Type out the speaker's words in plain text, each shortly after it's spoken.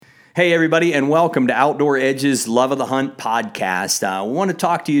Hey, everybody, and welcome to Outdoor Edge's Love of the Hunt podcast. I want to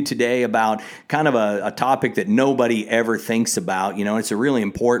talk to you today about kind of a topic that nobody ever thinks about. You know, it's a really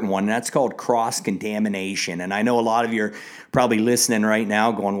important one, and that's called cross-contamination. And I know a lot of you are probably listening right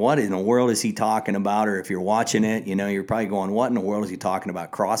now going, what in the world is he talking about? Or if you're watching it, you know, you're probably going, what in the world is he talking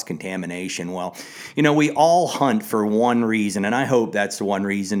about? Cross-contamination. Well, you know, we all hunt for one reason, and I hope that's the one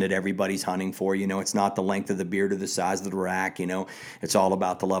reason that everybody's hunting for. You know, it's not the length of the beard or the size of the rack. You know, it's all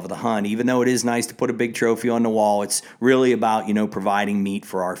about the love of the hunt. Even though it is nice to put a big trophy on the wall, it's really about, you know, providing meat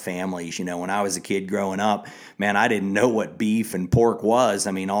for our families. You know, when I was a kid growing up, man, I didn't know what beef and pork was.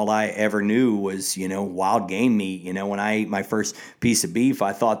 I mean, all I ever knew was, you know, wild game meat. You know, when I ate my first piece of beef,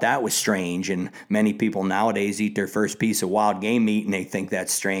 I thought that was strange. And many people nowadays eat their first piece of wild game meat and they think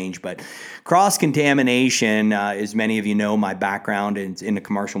that's strange. But cross-contamination, as many of you know, my background is in the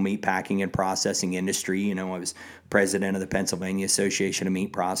commercial meat packing and processing industry. You know, I was president of the Pennsylvania Association of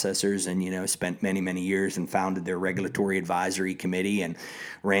Meat Processors and, you know, spent many years and founded their regulatory advisory committee and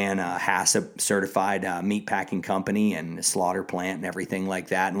ran a HACCP certified meat packing company and a slaughter plant and everything like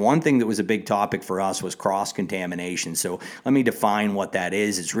that. And one thing that was a big topic for us was cross-contamination. So let me define what that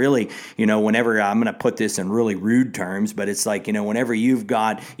is. It's really, you know, whenever I'm going to put this in really rude terms, but it's like, you know, whenever you've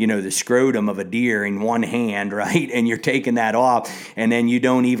got, you know, the scrotum of a deer in one hand, right, and you're taking that off and then you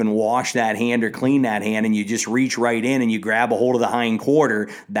don't even wash that hand or clean that hand and you just reach right in and you grab a hold of the hind quarter,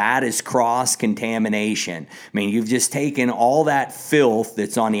 that is cross-contamination. I mean, you've just taken all that filth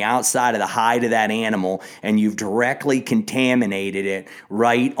that's on the outside of the hide of that animal and you've directly contaminated it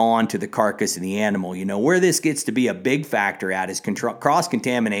right onto the carcass of the animal. You know, where this gets to be a big factor at is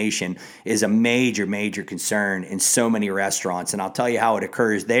cross-contamination is a major concern in so many restaurants. And I'll tell you how it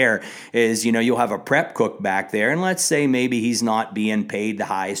occurs there is, you know, you'll have a prep cook back there and let's say maybe he's not being paid the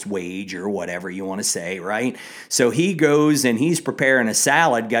highest wage or whatever you want to say, right? So he goes and he's preparing a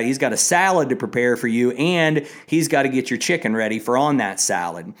salad. He's got a salad to prepare for you and he's got to get your chicken ready for on that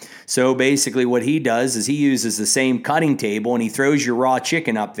salad. So basically what he does is he uses the same cutting table and he throws your raw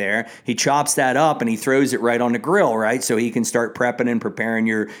chicken up there. He chops that up and he throws it right on the grill, right? So he can start prepping and preparing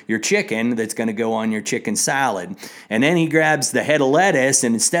your chicken that's going to go on your chicken salad. And then he grabs the head of lettuce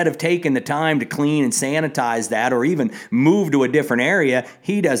and instead of taking the time to clean and sanitize that or even move to a different area,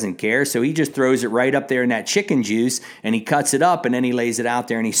 he doesn't care. So he just throws it right up there in that chicken juice and he cuts it up and then he lays it out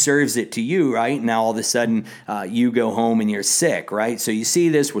there and he serves it to you, right? Now all of a sudden you go home and you're sick, right? So you see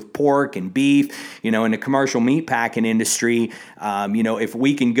this with pork and beef, you know, in the commercial meat packing industry. You know, if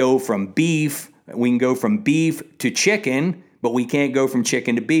we can go from beef to chicken, but we can't go from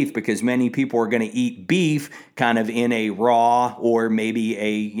chicken to beef because many people are going to eat beef kind of in a raw or maybe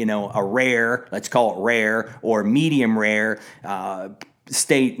a rare, let's call it rare or medium rare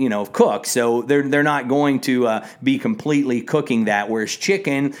state, you know, of cook. So they're not going to be completely cooking that. Whereas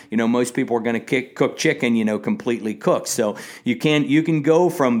chicken, you know, most people are going to cook chicken, you know, completely cooked. So you can go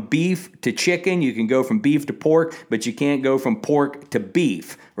from beef to chicken, you can go from beef to pork, but you can't go from pork to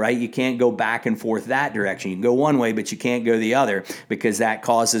beef, right? You can't go back and forth that direction. You can go one way, but you can't go the other because that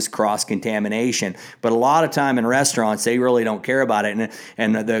causes cross-contamination. But a lot of time in restaurants, they really don't care about it.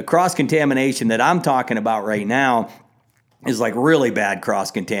 And the cross-contamination that I'm talking about right now is like really bad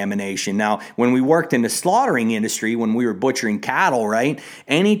cross-contamination. Now, when we worked in the slaughtering industry, when we were butchering cattle, right,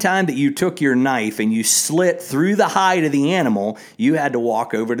 anytime that you took your knife and you slit through the hide of the animal, you had to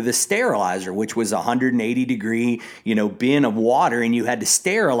walk over to the sterilizer, which was a 180-degree, you know, bin of water, and you had to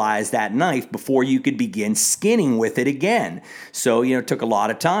sterilize that knife before you could begin skinning with it again. So, you know, it took a lot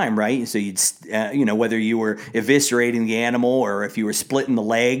of time, right? So you'd, you know, whether you were eviscerating the animal or if you were splitting the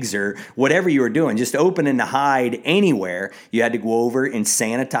legs or whatever you were doing, just opening the hide anywhere, you had to go over and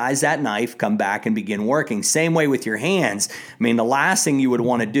sanitize that knife, come back and begin working. Same way with your hands. I mean, the last thing you would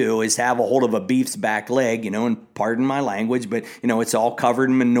want to do is have a hold of a beef's back leg, you know, and pardon my language, but, you know, it's all covered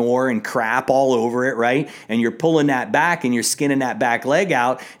in manure and crap all over it, right? And you're pulling that back and you're skinning that back leg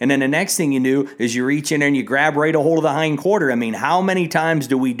out. And then the next thing you do is you reach in there and you grab right a hold of the hind quarter. I mean, how many times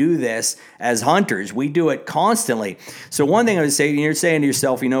do we do this as hunters? We do it constantly. So one thing I would say, you're saying to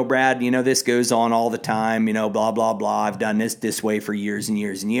yourself, you know, Brad, you know, this goes on all the time, you know, blah, blah, blah. I've done this way for years and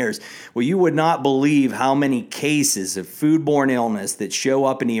years and years. Well, you would not believe how many cases of foodborne illness that show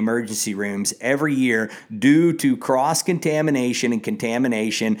up in the emergency rooms every year due to to cross-contamination and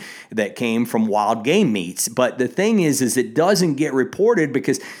contamination that came from wild game meats. But the thing is it doesn't get reported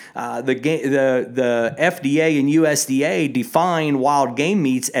because the FDA and USDA define wild game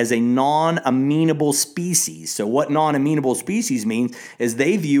meats as a non-amenable species. So what non-amenable species means is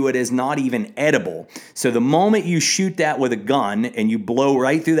they view it as not even edible. So the moment you shoot that with a gun and you blow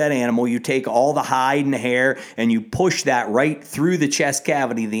right through that animal, you take all the hide and the hair and you push that right through the chest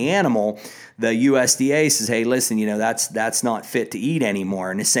cavity of the animal, the USDA says, hey, listen, that's not fit to eat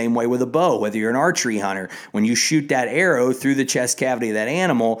anymore. In the same way with a bow, whether you're an archery hunter, when you shoot that arrow through the chest cavity of that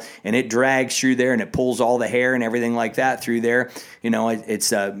animal and it drags through there and it pulls all the hair and everything like that through there,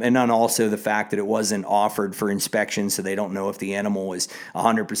 it's and then also the fact that it wasn't offered for inspection, so they don't know if the animal is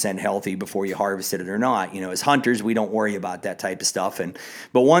 100% healthy before you harvested it or not. As hunters, we don't worry about that type of stuff.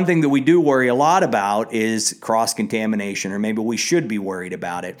 But one thing that we do worry a lot about is cross-contamination, or maybe we should be worried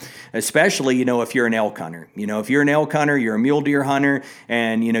about it, especially if you're an elk hunter. If you're an elk hunter, you're a mule deer hunter,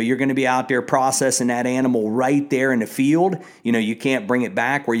 and you're going to be out there processing that animal right there in the field. You can't bring it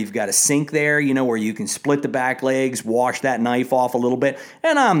back where you've got a sink there, where you can split the back legs, wash that knife off a little bit.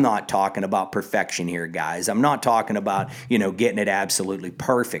 And I'm not talking about perfection here, guys. I'm not talking about, getting it absolutely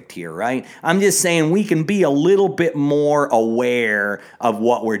perfect here, right? I'm just saying we can be a little bit more aware of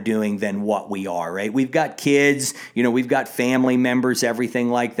what we're doing than what we are, right? We've got kids, we've got family members, everything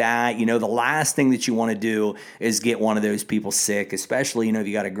like that. The last thing that you want to do is get one of those people sick, especially, if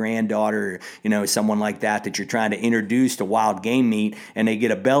you got a granddaughter, someone like that you're trying to introduce to wild game meat, and they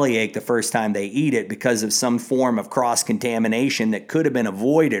get a bellyache the first time they eat it because of some form of cross-contamination that could have been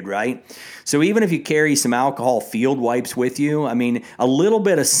avoided, right? So even if you carry some alcohol field wipes with you, a little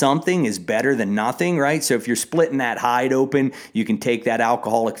bit of something is better than nothing, right? So if you're splitting that hide open, you can take that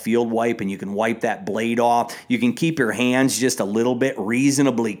alcoholic field wipe and you can wipe that blade off. You can keep your hands just a little bit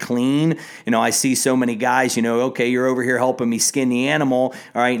reasonably clean. I see so many guys, okay, you're over here helping me skin the animal.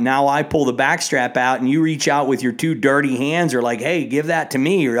 All right, now I pull the backstrap out and you reach out with your two dirty hands, or like, hey, give that to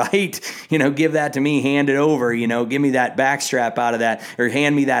me, right? Give that to me, hand it over, give me that backstrap out of that, or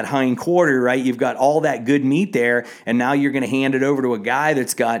hand me that hind quarter, right? You've got all that good meat there, and now you're going to hand it over to a guy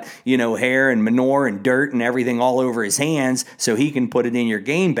that's got, hair and manure and dirt and everything all over his hands so he can put it in your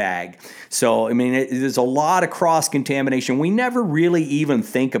game bag. So, there's a lot of cross-contamination. We never really even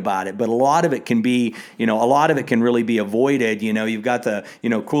think about it, but a lot of it can be, a lot of it can really be avoided. You've got the,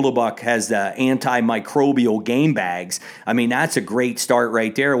 Kulabuk has the antimicrobial game bags. That's a great start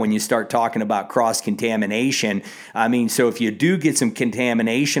right there when you start talking about cross-contamination. So if you do get some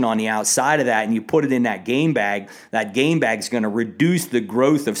contamination on the outside of that and you put it in that game bag is going to reduce the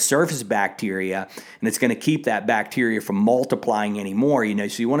growth of surface bacteria, and it's going to keep that bacteria from multiplying anymore.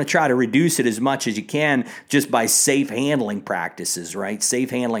 So you want to try to reduce it as much as you can just by safe handling practices, right? Safe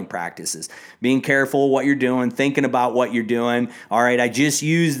handling practices. Being careful of what you're doing, thinking about what you're doing. All right, I just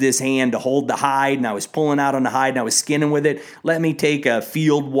used this hand to hold the hide, and I was pulling out on the hide, and I was skinning with it. Let me take a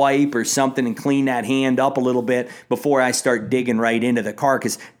field wipe or something and clean that hand up a little bit before I start digging right into the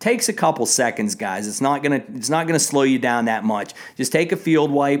carcass. Takes a couple seconds, guys. It's not gonna slow you down that much. Just take a field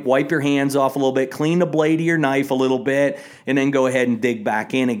wipe your hands off a little bit, clean the blade of your knife a little bit, and then go ahead and dig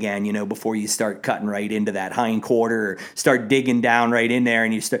back in again, before you start cutting right into that hind quarter, or start digging down right in there,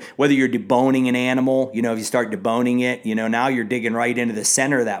 and you start, whether you're deboning an animal, if you start deboning it, now you're digging right into the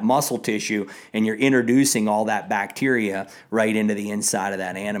center of that muscle tissue, and you're introducing all that bacteria right into the inside of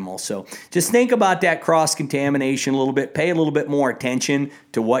that animal. So just think about that cross-contamination a little bit. Pay a little bit more attention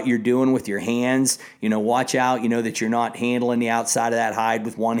to what you're doing with your hands. Watch out, that you're not handling the outside of that hide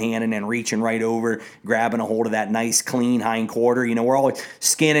with one hand and then reaching right over, grabbing a hold of that nice clean hind quarter. We're always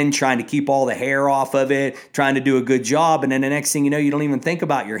skinning, trying to keep all the hair off of it, trying to do a good job, and then the next thing you know, you don't even think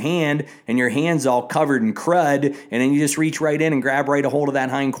about your hand, and your hand's all covered in crud, and then you just reach right in and grab right a hold of that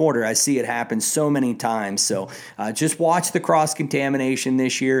hind quarter. I see it happen so many times. So just watch the cross-contamination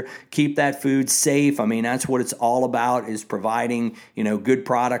this year. Keep that food safe. That's what it's all about, is providing, good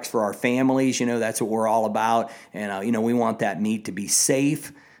products for our families. That's what we're all about, and we want that meat to be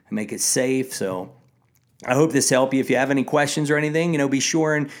safe, make it safe. So I hope this helped you. If you have any questions or anything, be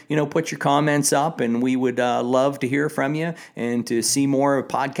sure and, put your comments up, and we would love to hear from you. And to see more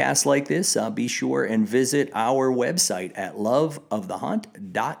podcasts like this, be sure and visit our website at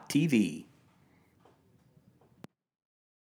loveofthehunt.tv.